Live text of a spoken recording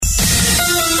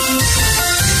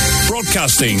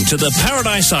Broadcasting to the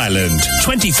Paradise Island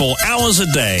 24 hours a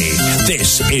day.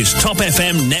 This is Top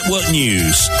FM Network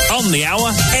News. On the hour,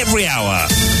 every hour.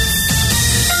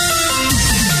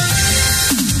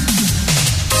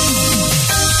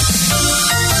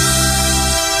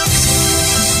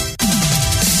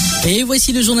 Et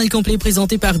voici le journal complet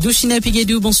présenté par Douchina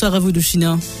Pigadou. Bonsoir à vous,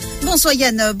 Douchina. Bonsoir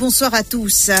Yann, bonsoir à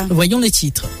tous. Voyons les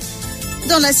titres.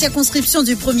 Dans la circonscription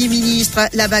du Premier ministre,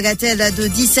 la bagatelle de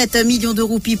 17 millions de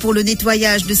roupies pour le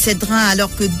nettoyage de cette drain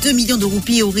alors que 2 millions de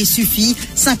roupies auraient suffi.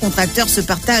 5 contracteurs se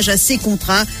partagent ces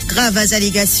contrats. Graves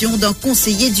allégations d'un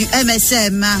conseiller du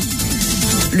MSM.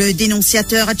 Le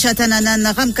dénonciateur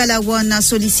Chatananan Ramkalawan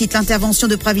sollicite l'intervention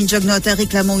de Pravin Jugnauth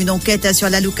réclamant une enquête sur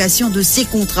l'allocation de ces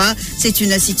contrats. C'est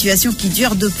une situation qui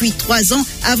dure depuis 3 ans,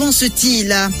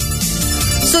 avance-t-il.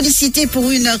 Sollicité pour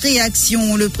une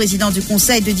réaction, le président du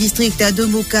conseil de district de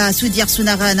Moka, Sudhir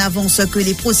Sundaran, avance que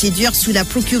les procédures sous la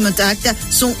Procurement Act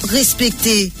sont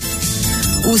respectées.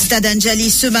 Au stade Anjali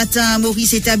ce matin,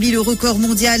 Maurice établit le record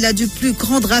mondial du plus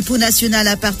grand drapeau national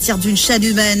à partir d'une chaîne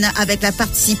humaine avec la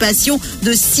participation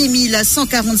de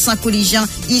 6145 collégiens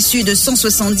issus de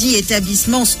 170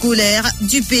 établissements scolaires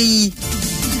du pays.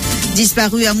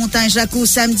 Disparu à Montagne-Jacot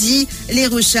samedi, les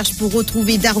recherches pour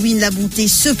retrouver Darwin Labonté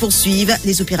se poursuivent.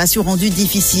 Les opérations rendues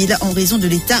difficiles en raison de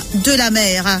l'état de la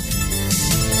mer.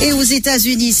 Et aux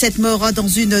États-Unis, 7 morts dans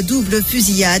une double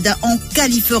fusillade en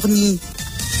Californie.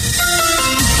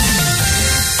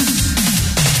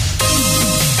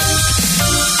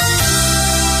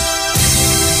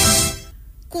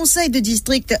 Conseil de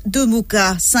district de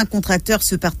Moka, 5 contracteurs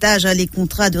se partagent les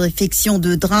contrats de réfection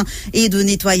de drains et de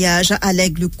nettoyage,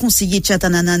 allègue le conseiller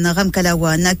Chatananan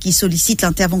Ramkalawan qui sollicite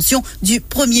l'intervention du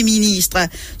Premier ministre.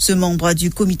 Ce membre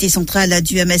du comité central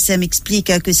du MSM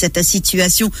explique que cette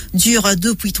situation dure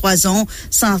depuis 3 ans.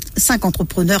 5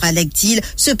 entrepreneurs, allègue-t-il,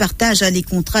 se partagent les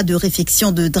contrats de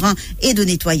réfection de drains et de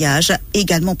nettoyage.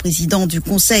 Également président du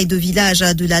conseil de village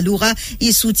de la Laura,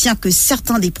 il soutient que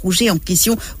certains des projets en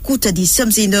question coûtent des sommes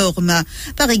énormes.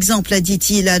 Par exemple,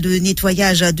 dit-il, le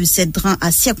nettoyage de cette drain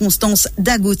à circonstance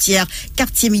d'Agotière,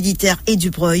 quartier militaire et du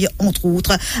Breuil, entre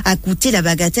autres, a coûté la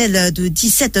bagatelle de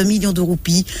 17 millions de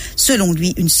roupies. Selon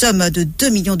lui, une somme de 2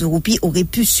 millions de roupies aurait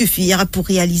pu suffire pour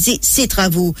réaliser ces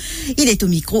travaux. Il est au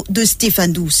micro de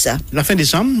Stéphane Douce. La fin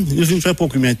décembre, je vais faire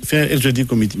procurement, faire LGD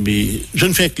comité. Mais je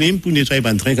ne fais claim pour nettoyer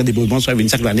pas de train quand des besoins ça vient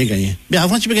chaque année gagner. Mais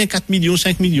avant, tu peux gagner 4 millions,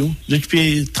 5 millions. Je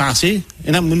peux tracer.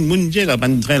 Et là, mon Dieu, la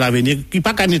bande train l'avenir, qui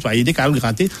pas qu'à nettoyer, dès qu'à le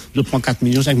gratter, je prends 4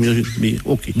 millions, 5 millions, mais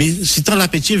ok. Mais si tant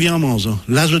l'appétit vient en mangeant,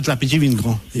 l'âge de l'appétit vient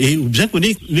grand. Et bien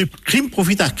connaître, le crime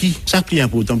profite à qui? Ça c'est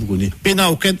important pour connaître. Il n'y a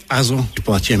aucun agent du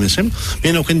parti MSM,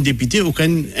 il n'y a aucun député,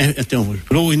 aucun intervenant.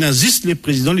 Alors, il existe les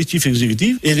présidents, les chiefs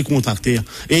exécutifs et les contracteurs.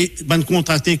 Et, ben,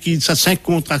 contracteurs qui, ça 5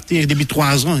 contracteurs depuis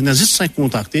 3 ans, il existe 5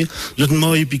 contracteurs, je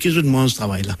demande épiqué, je demande ce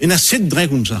travail-là. Il y a 7 drains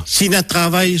comme ça. S'il y a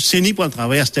travail, c'est ni pour le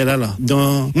travail à ce là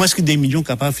dans, moi, est-ce que des millions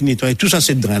capables de nettoyer tout ça,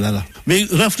 7 drains-là. Mais,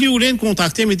 Rafli ou un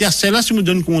contracteur, mais à celle-là, si me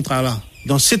donne un contrat là,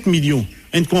 dans 7 millions,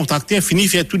 un contracteur finit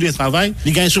faire tout le travail,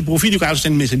 il gagne ce profit du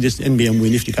caractère Mercedes BMW,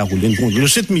 le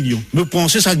 7 millions. Me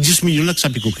penser ça 10 millions là que ça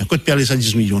pique aucun. Quand perdre ça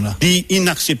 10 millions là. C'est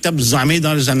inacceptable jamais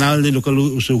dans les annales des local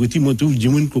authorities, moi tout, du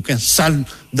monde qu'aucun salle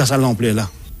dans sa l'emploi là.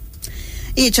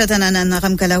 Et Chatananan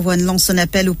Ramkalawan lance un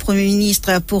appel au Premier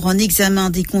ministre pour un examen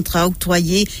des contrats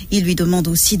octroyés. Il lui demande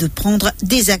aussi de prendre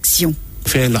des actions.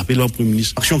 Faire l'appel au Premier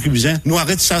ministre. Action qui vient, nous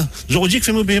arrête ça. Aujourd'hui, que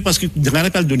fait-moi payer parce que je ne vais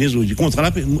pas le donner aujourd'hui. Contrat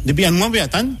là, depuis un mois, on va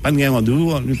attendre, pas de gain en deux.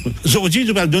 Aujourd'hui,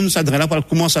 je vais le donner ça là pour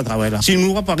commencer à travailler là. Si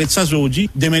nous va pas arrêter ça aujourd'hui,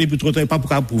 demain, il peut trop pas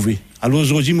pour approuver. Alors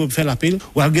aujourd'hui, je vais faire l'appel,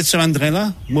 ou arrête ça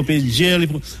là, je vais dire,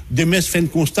 demain, faire un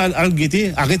constat,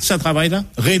 arrête ça travail là,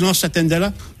 relance cette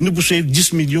là, nous poussons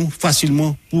 10 millions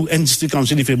facilement pour un district comme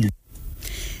ça, il fait beaucoup.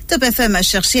 Top FM a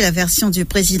cherché la version du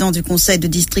président du conseil de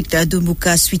district de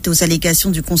Moka suite aux allégations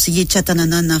du conseiller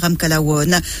Chatananan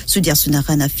Ramkalawan. Sudhir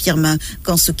Sundaran affirme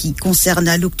qu'en ce qui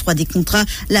concerne l'octroi des contrats,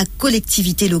 la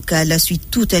collectivité locale suit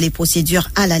toutes les procédures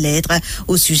à la lettre.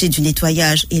 Au sujet du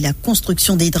nettoyage et la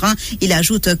construction des drains, il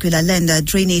ajoute que la Land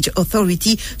Drainage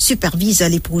Authority supervise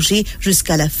les projets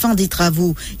jusqu'à la fin des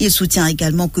travaux. Il soutient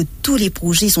également que tous les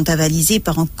projets sont avalisés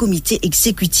par un comité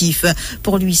exécutif.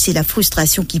 Pour lui, c'est la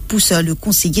frustration qui pousse le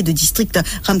conseiller de district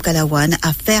Ramkalawan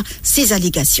à faire ces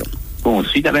allégations. Bon,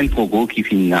 suite à un propos qui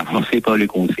finit avancé par le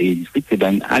conseiller district, c'est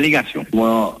une allégation.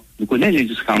 Moi, nous connaissons les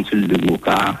council de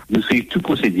Moka, nous suivons tout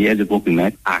procédé de Procurement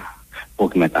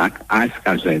Act à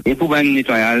escalade. Et pour un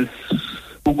nettoyage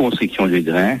pour construction de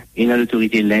drains, il y a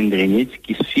l'autorité Land Drainage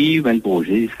qui suit un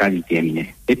projet jusqu'à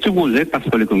terminé. Et tout projet passe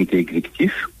par le comité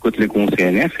exécutif, quand le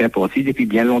concerné fait partie depuis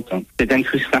bien longtemps. C'est une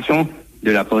frustration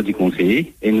de la part du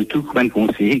conseiller et nous tous comme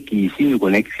conseillers qui ici nous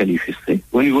connaissent ce qu'elle est frustrée.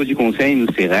 Au niveau du conseil, nous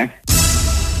sereins.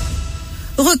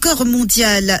 Record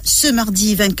mondial ce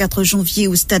mardi 24 janvier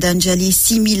au Stade Anjali,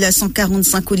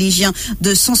 6145 collégiens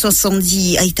de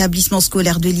 170 établissements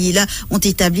scolaires de l'île ont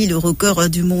établi le record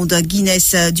du monde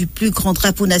Guinness du plus grand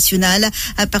drapeau national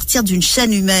à partir d'une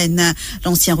chaîne humaine.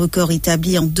 L'ancien record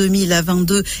établi en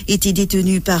 2022 était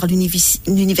détenu par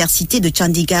l'université de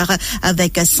Chandigarh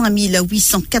avec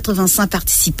 5885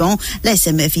 participants. La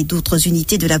SMF et d'autres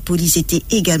unités de la police étaient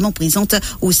également présentes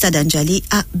au Stade Anjali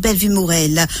à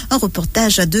Bellevue-Morel. Un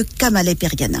reportage de Kamale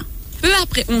Periana. Peu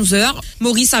après 11h,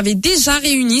 Maurice avait déjà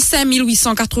réuni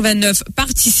 5889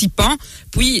 participants,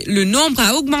 puis le nombre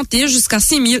a augmenté jusqu'à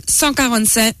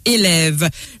 6145 élèves.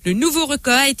 Le nouveau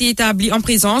record a été établi en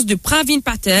présence de Pravin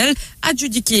Patel,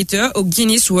 adjudicateur au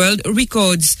Guinness World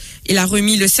Records. Il a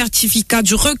remis le certificat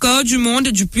du record du monde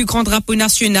du plus grand drapeau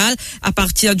national à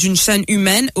partir d'une chaîne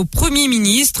humaine au Premier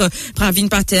ministre. Pravin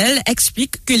Patel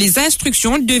explique que les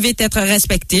instructions devaient être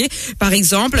respectées. Par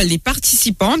exemple, les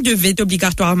participants devaient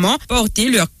obligatoirement porter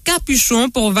leur capuchon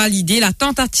pour valider la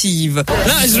tentative.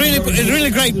 No, it's really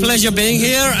great pleasure being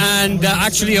here and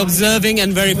actually observing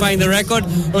and verifying the record.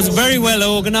 It was very well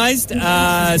organized,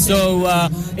 so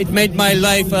it made my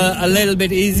life a little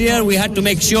bit easier. We had to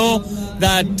make sure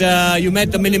that you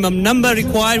met the minimum number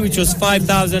required, which was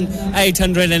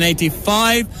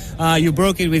 5,885. You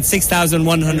broke it with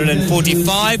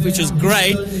 6,145, which was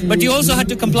great. But you also had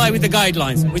to comply with the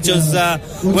guidelines, which was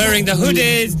wearing the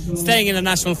hoodies, staying in the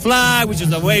national flag, which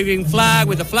is a waving flag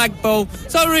with a flagpole.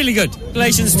 So really good.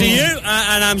 Congratulations to you,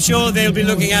 and I'm sure they'll be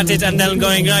looking at it and then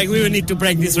going, like, we will need to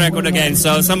break this record again.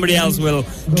 So somebody else will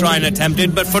try and attempt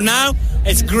it. But for now,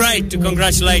 it's great to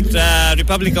congratulate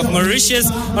Republic of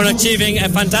Mauritius on achieving a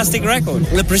fantastic record.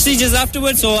 The procedures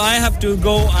afterwards, so I have to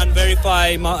go and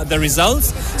verify the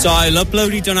results. So I'll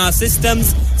upload it on our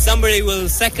systems. Somebody will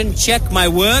second check my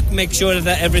work, make sure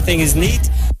that everything is neat.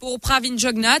 Pour Pravin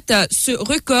Jugnauth, ce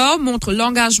record montre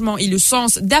l'engagement et le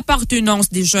sens d'appartenance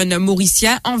des jeunes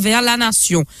Mauriciens envers la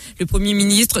nation. Le Premier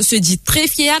ministre se dit très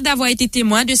fier d'avoir été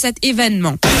témoin de cet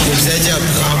événement. Je voudrais dire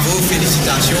bravo,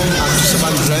 félicitations à tous ces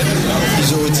jeunes.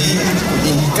 Ils ont dit,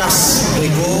 ils cassent les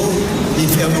records, ils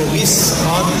font Maurice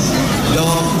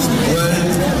dans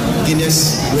World Guinness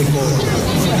Record.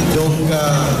 Donc,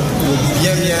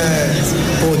 bien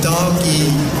content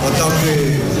en tant que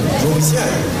Mauricien,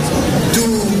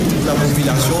 toute la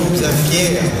population vous est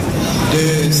fière de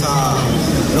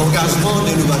l'engagement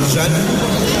de nos jeunes.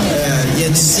 Il y a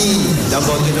un signe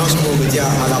d'appartenance, on veut dire,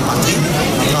 à la patrie,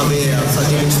 à travers sa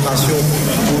démonstration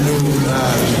pour nous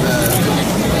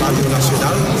radio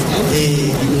national et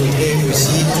montrer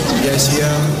aussi, bien sûr,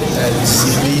 la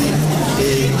discipline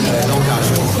et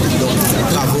l'engagement. Donc,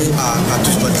 bravo à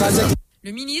tous votre.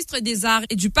 Le ministre des Arts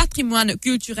et du Patrimoine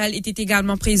culturel était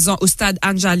également présent au stade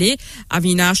Anjali.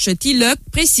 Avinash Tilak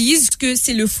précise que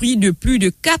c'est le fruit de plus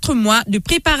de 4 mois de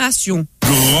préparation.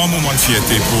 Grand moment de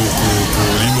fierté pour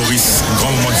l'île Maurice, un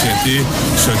grand moment de fierté,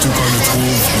 surtout quand on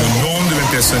trouve le nombre de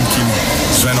personnes qui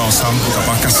se viennent ensemble pour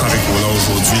capable casser avec nous là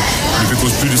aujourd'hui. Il y a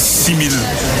plus de 6000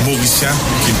 Mauriciens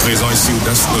qui sont présents ici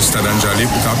au stade Anjali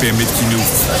pour permettre que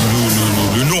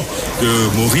le nom de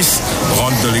Maurice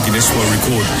rentre dans le Guinness World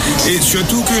Record. Et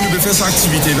surtout que nous pouvons faire cette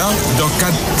activité-là dans le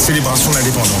cadre de célébration de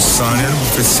l'indépendance. Ça en est,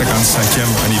 nous fait 55e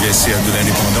anniversaire de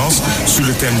l'indépendance sur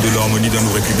le thème de l'harmonie dans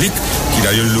nos républiques, qui est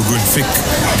d'ailleurs le logo fait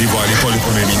dévoilé par le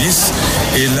Premier ministre.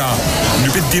 Et là,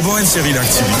 nous pouvons démarrer une série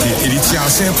d'activités. Et il est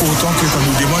assez important que quand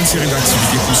nous démarrons une série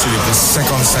d'activités pour célébrer le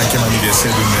 55e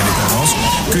anniversaire de l'indépendance,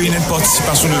 qu'il y ait une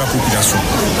participation de la population.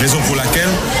 Raison pour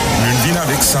laquelle nous venons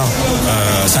avec sa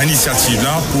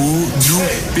initiative-là pour nous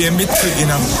permettre que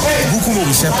beaucoup de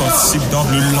Mauriciens participent dans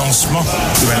le lancement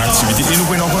de l'activité. Et nous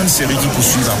prenons encore une série qui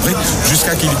poursuit après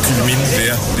jusqu'à qu'il culmine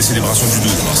vers les célébrations du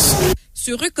 12 mars.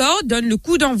 Ce record donne le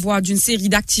coup d'envoi d'une série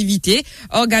d'activités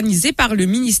organisées par le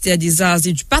ministère des Arts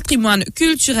et du Patrimoine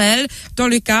culturel dans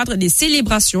le cadre des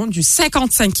célébrations du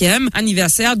 55e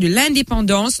anniversaire de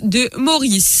l'indépendance de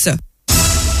Maurice.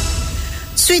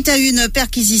 Suite à une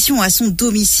perquisition à son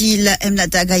domicile,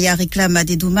 Emlata Gaya réclame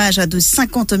des dommages de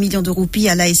 50 millions de roupies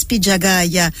à l'ASP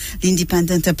Jagaï.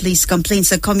 L'Independent Police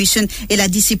Complaints Commission et la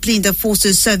Disciplined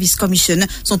Forces Service Commission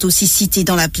sont aussi cités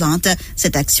dans la plainte.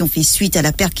 Cette action fait suite à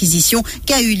la perquisition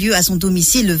qui a eu lieu à son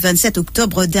domicile le 27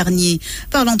 octobre dernier.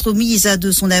 Par l'entremise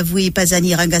de son avoué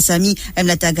Pazani Rangasamy,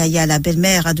 Emlata Gaya, la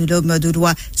belle-mère de l'homme de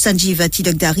loi Sanjeev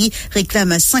Tilakdari,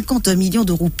 réclame 50 millions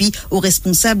de roupies aux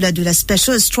responsables de la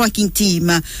Special Striking Team.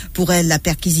 Pour elle, la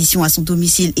perquisition à son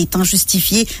domicile est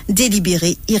injustifiée,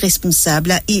 délibérée,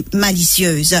 irresponsable et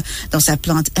malicieuse. Dans sa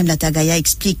plainte, Mlata Gaya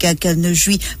explique qu'elle ne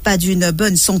jouit pas d'une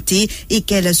bonne santé et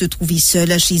qu'elle se trouvait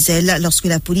seule chez elle lorsque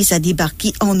la police a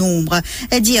débarqué en nombre.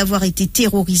 Elle dit avoir été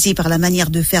terrorisée par la manière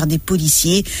de faire des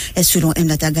policiers. Et selon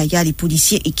Mlata Gaya, les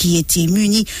policiers qui étaient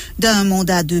munis d'un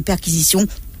mandat de perquisition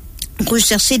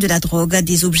rechercher de la drogue,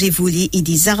 des objets volés et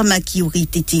des armes qui auraient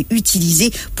été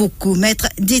utilisées pour commettre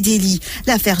des délits.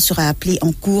 L'affaire sera appelée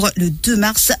en cours le 2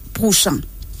 mars prochain.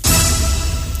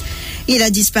 Il a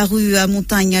disparu à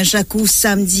Montagne-Jacot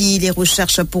samedi. Les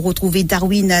recherches pour retrouver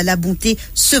Darwin Labonté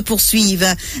se poursuivent.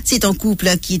 C'est un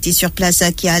couple qui était sur place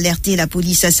qui a alerté la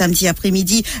police samedi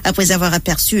après-midi après avoir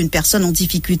aperçu une personne en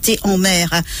difficulté en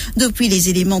mer. Depuis, les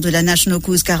éléments de la National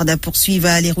Coast Guard poursuivent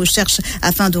les recherches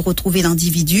afin de retrouver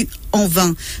l'individu en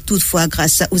vain. Toutefois,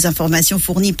 grâce aux informations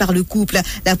fournies par le couple,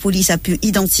 la police a pu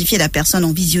identifier la personne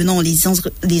en visionnant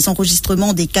les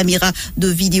enregistrements des caméras de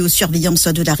vidéosurveillance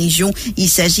de la région. Il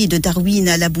s'agit de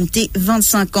Darwin Labonté,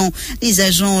 25 ans. Les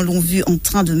agents l'ont vu en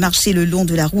train de marcher le long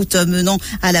de la route menant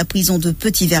à la prison de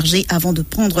Petit Verger avant de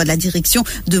prendre la direction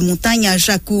de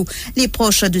Montagne-Jacot. Les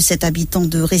proches de cet habitant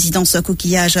de résidence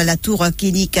Coquillage à la Tour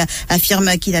Kénique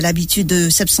affirment qu'il a l'habitude de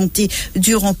s'absenter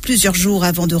durant plusieurs jours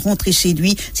avant de rentrer chez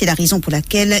lui. C'est la raison pour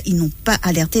laquelle ils n'ont pas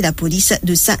alerté la police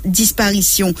de sa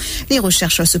disparition. Les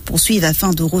recherches se poursuivent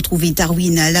afin de retrouver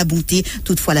Darwin Labonté.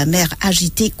 Toutefois, la mer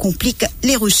agitée complique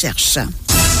les recherches.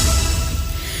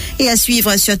 Et à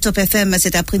suivre sur Top FM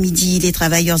cet après-midi, les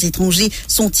travailleurs étrangers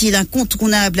sont-ils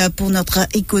incontournables pour notre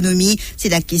économie? C'est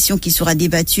la question qui sera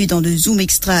débattue dans le Zoom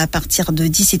Extra à partir de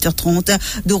 17h30.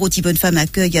 Dorothy Bonnefemme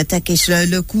accueille Takesh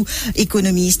Lekou,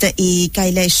 économiste, et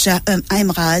Kailesh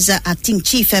Aimraz, Acting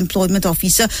Chief Employment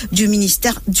Officer du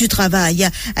ministère du Travail.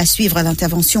 À suivre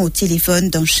l'intervention au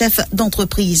téléphone d'un chef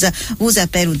d'entreprise. Vos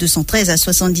appels au 213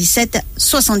 77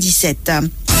 77.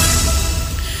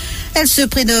 Elle se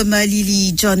prénomme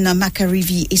Lily John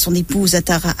McAreevy et son épouse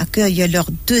Tara accueillent leur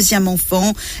deuxième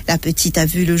enfant. La petite a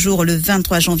vu le jour le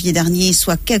 23 janvier dernier,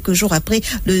 soit quelques jours après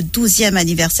le 12e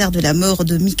anniversaire de la mort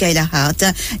de Michaela Hart.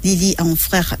 Lily a un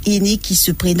frère aîné qui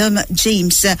se prénomme James.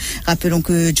 Rappelons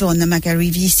que John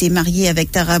McAreevy s'est marié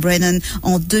avec Tara Brennan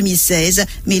en 2016,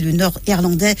 mais le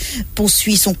Nord-Irlandais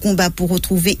poursuit son combat pour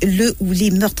retrouver le ou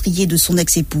les meurtriers de son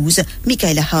ex-épouse.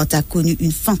 Michaela Hart a connu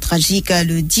une fin tragique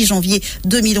le 10 janvier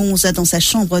 2011 dans sa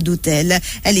chambre d'hôtel.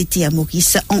 Elle était à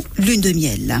Maurice en lune de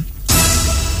miel.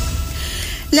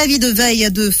 L'avis de veille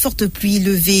de fortes pluies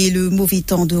levées, le mauvais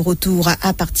temps de retour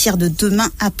à partir de demain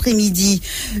après-midi.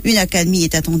 Une accalmie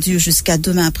est attendue jusqu'à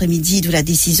demain après-midi, d'où la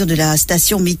décision de la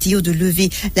station météo de lever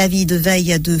l'avis de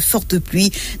veille de fortes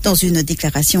pluies. Dans une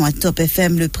déclaration à Top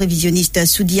FM, le prévisionniste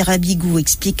Soudir Abigou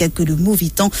explique que le mauvais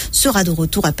temps sera de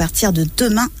retour à partir de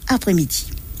demain après-midi.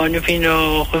 Nous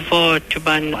venons revoir tout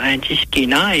un indice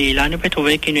qu'il y a et là nous pouvons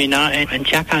trouver qu'il y a un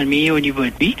petit accalmie au niveau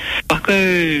de lui parce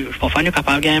que parfois nous sommes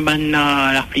capables de gagner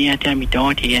la pluie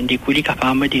intermittente et un découlé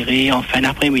capable de modérer en fin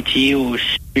d'après-midi au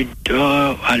sud,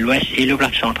 à l'ouest et le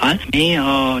bloc central, mais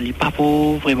il n'est pas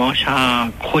pour vraiment ça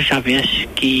grosse averse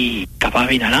qui est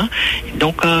capable de là.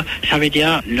 Donc ça veut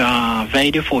dire la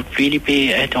veille de forte pluie il peut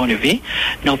être enlevé.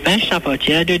 N'empêche à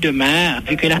partir de demain,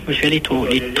 vu que l'atmosphère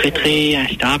est très très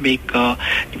instable et que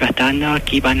les batanes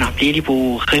qui vont appeler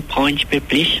pour reprendre un petit peu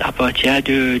plus à partir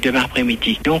de demain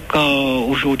après-midi. Donc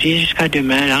aujourd'hui jusqu'à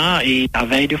demain là et la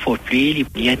veille de forte pluie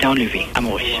il a été enlevé à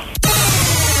Maurice.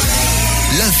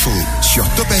 L'info sur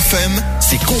Top FM,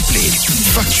 c'est complet,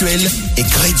 factuel et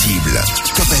crédible.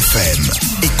 Top FM,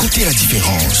 écoutez la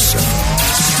différence.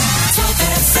 Top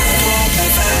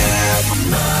FM,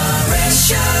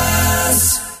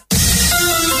 Mauritius.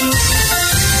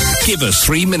 Give us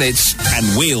 3 minutes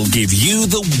and we'll give you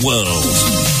the world.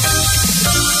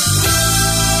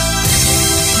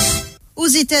 Aux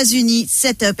États-Unis,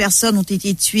 7 personnes ont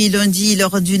été tuées lundi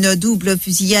lors d'une double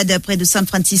fusillade près de San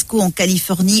Francisco en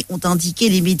Californie, ont indiqué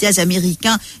les médias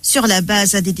américains sur la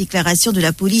base des déclarations de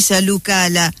la police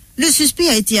locale. Le suspect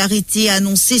a été arrêté, a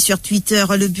annoncé sur Twitter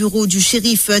le bureau du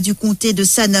shérif du comté de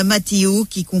San Mateo,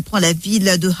 qui comprend la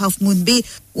ville de Half Moon Bay,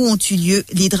 où ont eu lieu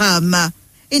les drames.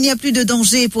 Il n'y a plus de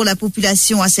danger pour la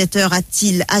population à cette heure,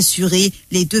 a-t-il assuré.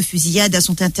 Les 2 fusillades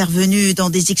sont intervenues dans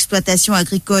des exploitations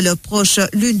agricoles proches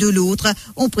l'une de l'autre,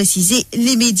 ont précisé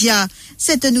les médias.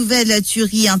 Cette nouvelle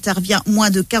tuerie intervient moins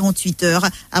de 48 heures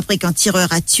après qu'un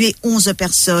tireur a tué 11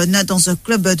 personnes dans un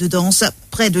club de danse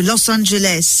près de Los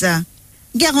Angeles.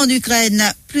 Guerre en Ukraine.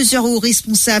 Plusieurs hauts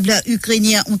responsables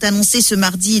ukrainiens ont annoncé ce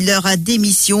mardi leur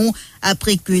démission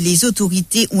après que les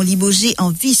autorités ont limogé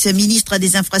un vice-ministre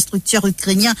des infrastructures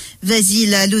ukrainien,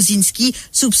 Vasil Lozinski,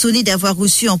 soupçonné d'avoir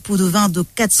reçu un pot de vin de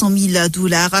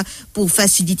 $400,000 pour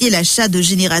faciliter l'achat de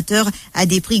générateurs à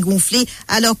des prix gonflés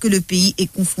alors que le pays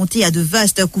est confronté à de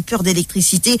vastes coupures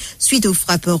d'électricité suite aux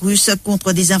frappes russes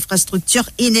contre des infrastructures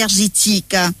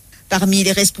énergétiques. Parmi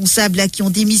les responsables qui ont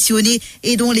démissionné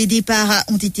et dont les départs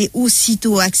ont été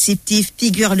aussitôt acceptés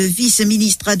figure le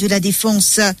vice-ministre de la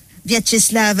Défense,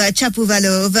 Vyacheslav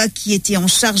Chapovalov, qui était en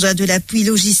charge de l'appui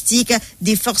logistique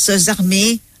des forces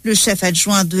armées, le chef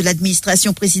adjoint de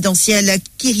l'administration présidentielle,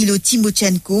 Kirilo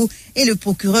Timochenko, et le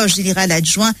procureur général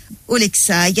adjoint,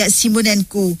 Oleksai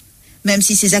Simonenko. Même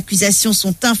si ces accusations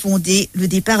sont infondées, le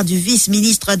départ du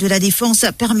vice-ministre de la Défense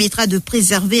permettra de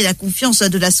préserver la confiance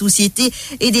de la société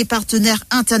et des partenaires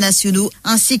internationaux,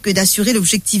 ainsi que d'assurer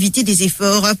l'objectivité des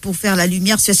efforts pour faire la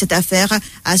lumière sur cette affaire,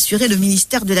 a assuré le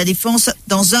ministère de la Défense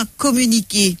dans un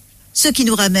communiqué. Ce qui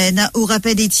nous ramène au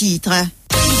rappel des titres.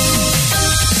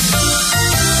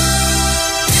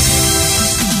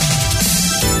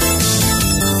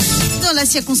 Dans la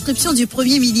circonscription du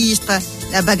Premier ministre,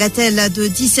 la bagatelle de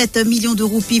 17 millions de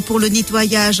roupies pour le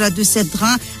nettoyage de cette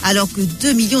drain, alors que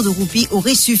 2 millions de roupies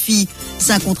auraient suffi.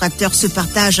 5 contracteurs se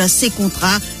partagent ces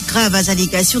contrats, graves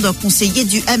allégations d'un conseiller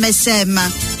du MSM.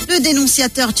 Le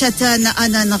dénonciateur Chatan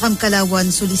Anand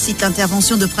Ramkalawan sollicite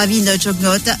l'intervention de Pravin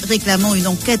Jugnauth, réclamant une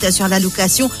enquête sur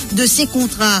l'allocation de ces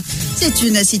contrats. C'est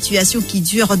une situation qui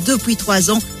dure depuis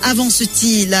 3 ans,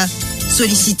 avance-t-il.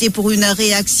 Sollicité pour une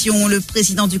réaction, le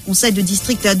président du conseil de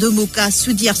district de Moka,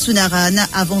 Sudhir Sunaran,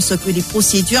 avance que les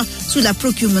procédures sous la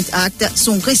Procurement Act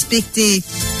sont respectées.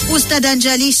 Au stade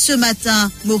Anjali ce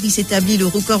matin, Maurice établit le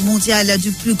record mondial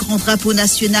du plus grand drapeau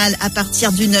national à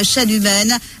partir d'une chaîne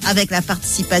humaine, avec la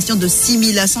participation de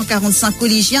 6145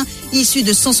 collégiens issus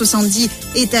de 170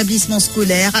 établissements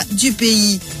scolaires du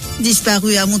pays.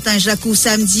 Disparu à Montagne-Jacot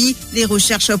samedi, les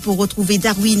recherches pour retrouver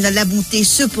Darwin Labonté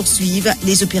se poursuivent.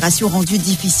 Les opérations rendues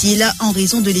difficiles en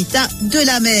raison de l'état de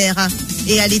la mer.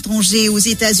 Et à l'étranger, aux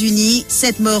États-Unis,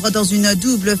 7 morts dans une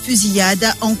double fusillade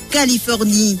en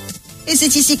Californie. Et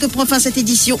c'est ici que prend fin cette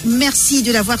édition. Merci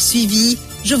de l'avoir suivi.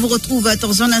 Je vous retrouve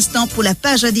dans un instant pour la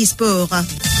page des sports.